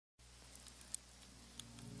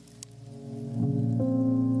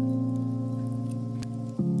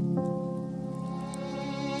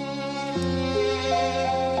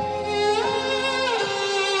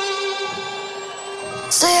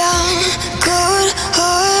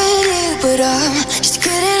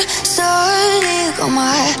got my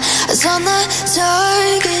eyes on the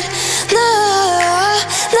target. No,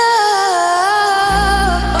 no.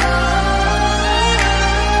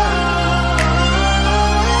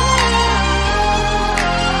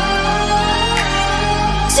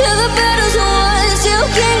 Till the battle's won, till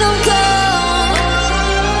kingdom come.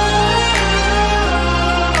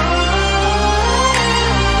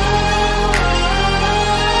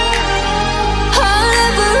 I'll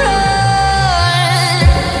never run.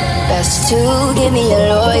 Best to give me your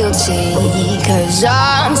loyalty, 'cause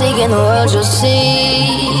I'm taking the world, you'll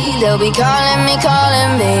see. They'll be calling me,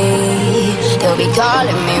 they'll be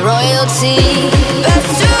calling me royalty.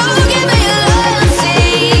 Best to give me your loyalty,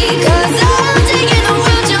 'cause I'm taking the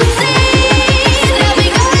world, you'll see. They'll be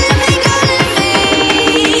calling me,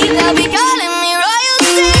 they'll be calling me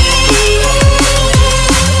royalty.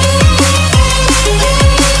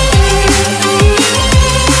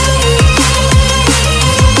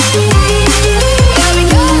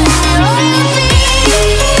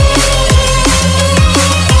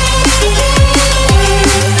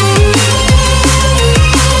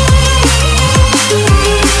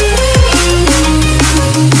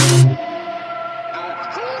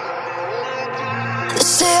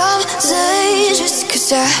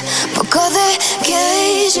 I broke all the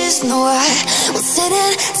cages, no, I won't sit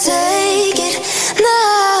and take it. No,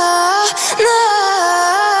 no.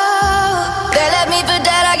 They left me for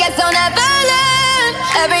dead, I guess I'll never learn.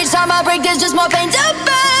 Every time I break, there's just more pain to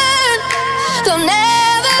burn. They'll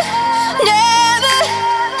never, never,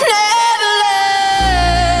 never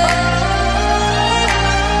learn.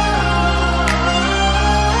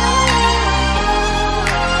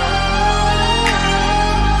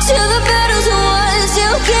 Till the battle's won,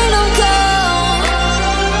 till kingdom come.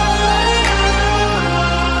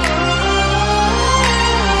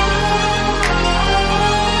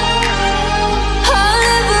 I'll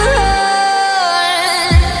never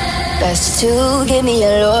run. Best to give me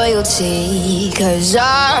your loyalty, 'cause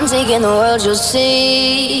I'm taking the world, you'll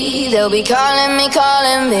see. They'll be calling me,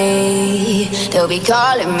 they'll be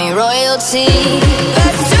calling me royalty.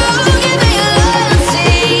 Best to give me your loyalty,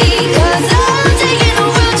 'cause I'm taking the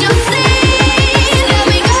world, you'll see. They'll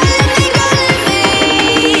be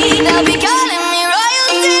calling me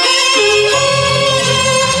royalty.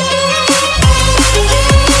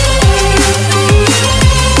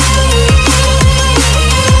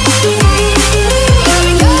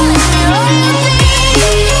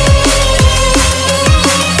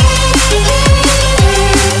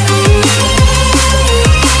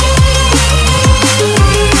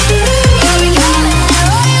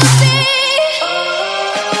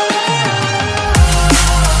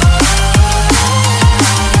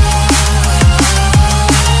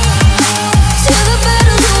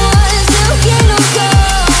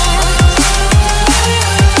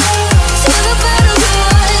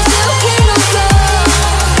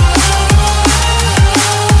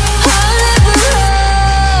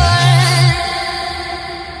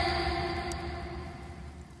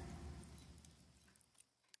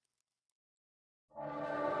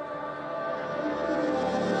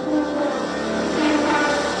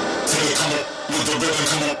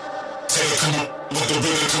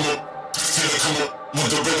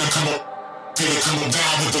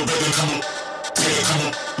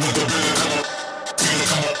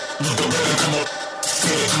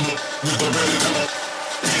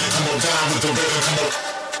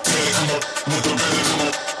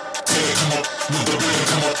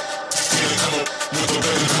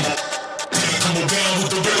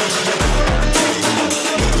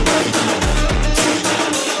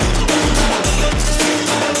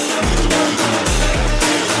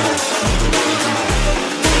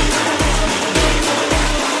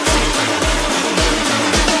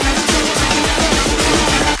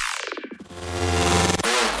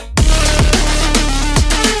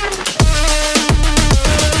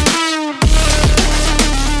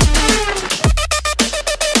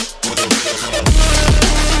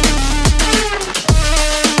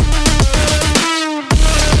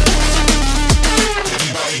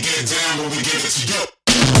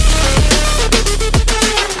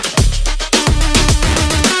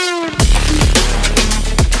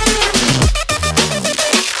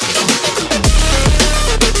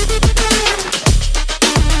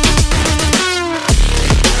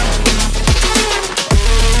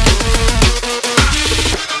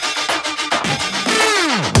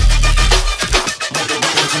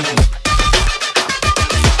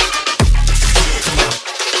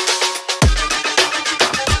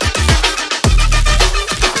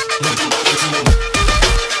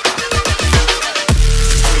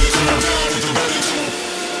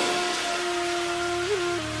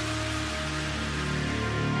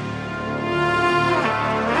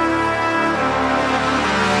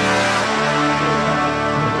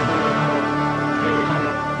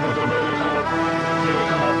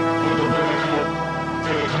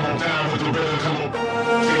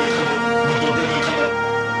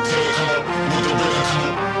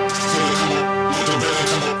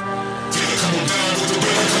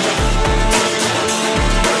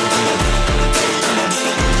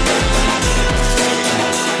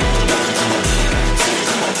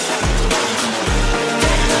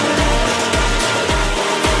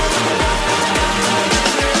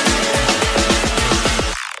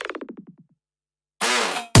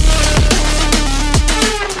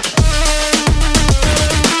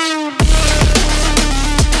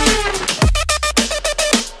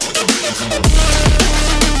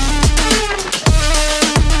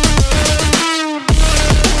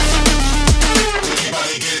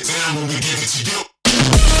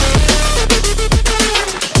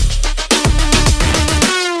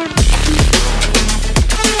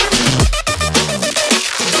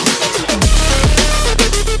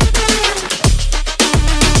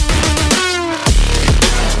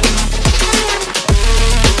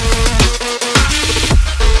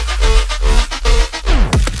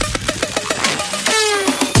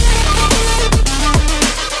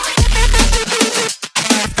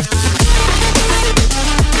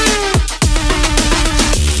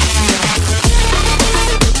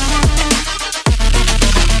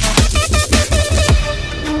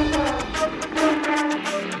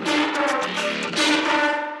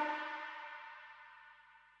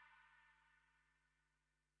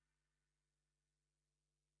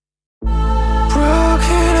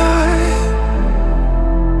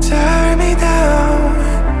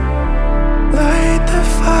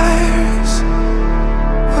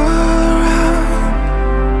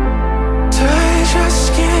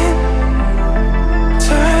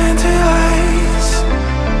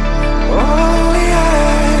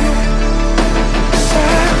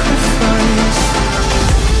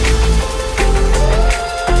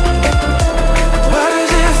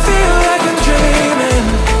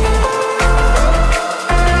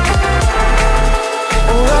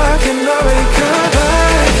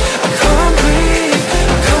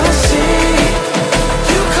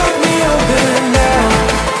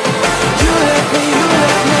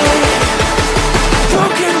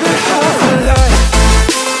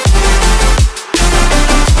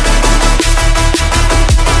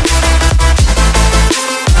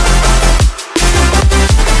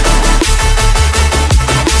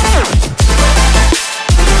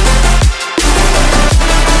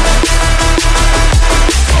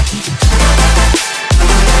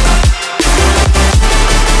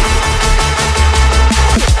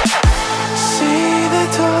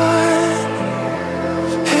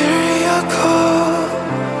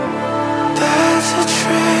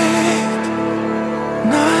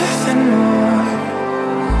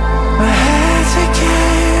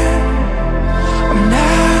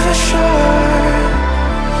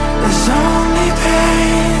 is only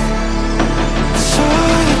pain. It's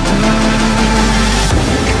all a blur.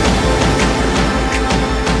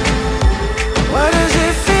 Why does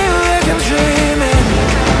it feel like I'm dreaming?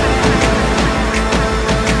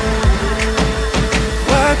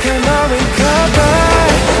 Why can't I wake up?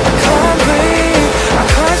 I can't breathe, I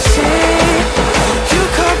can't see. You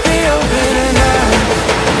cut me open and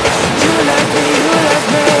you left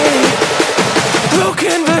me,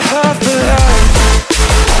 broken but half alive.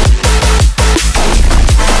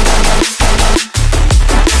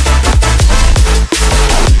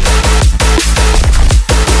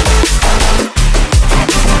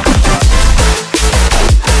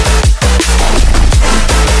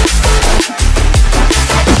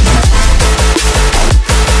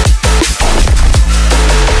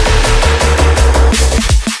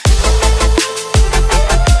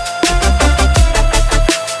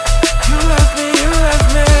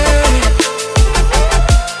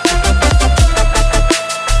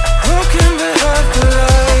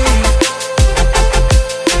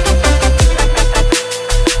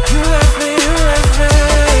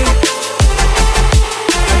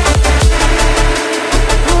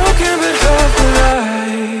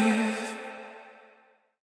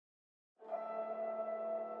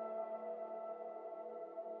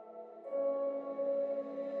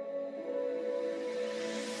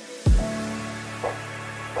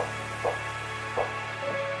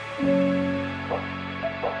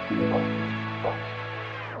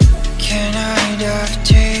 Can I dive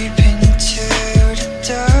deep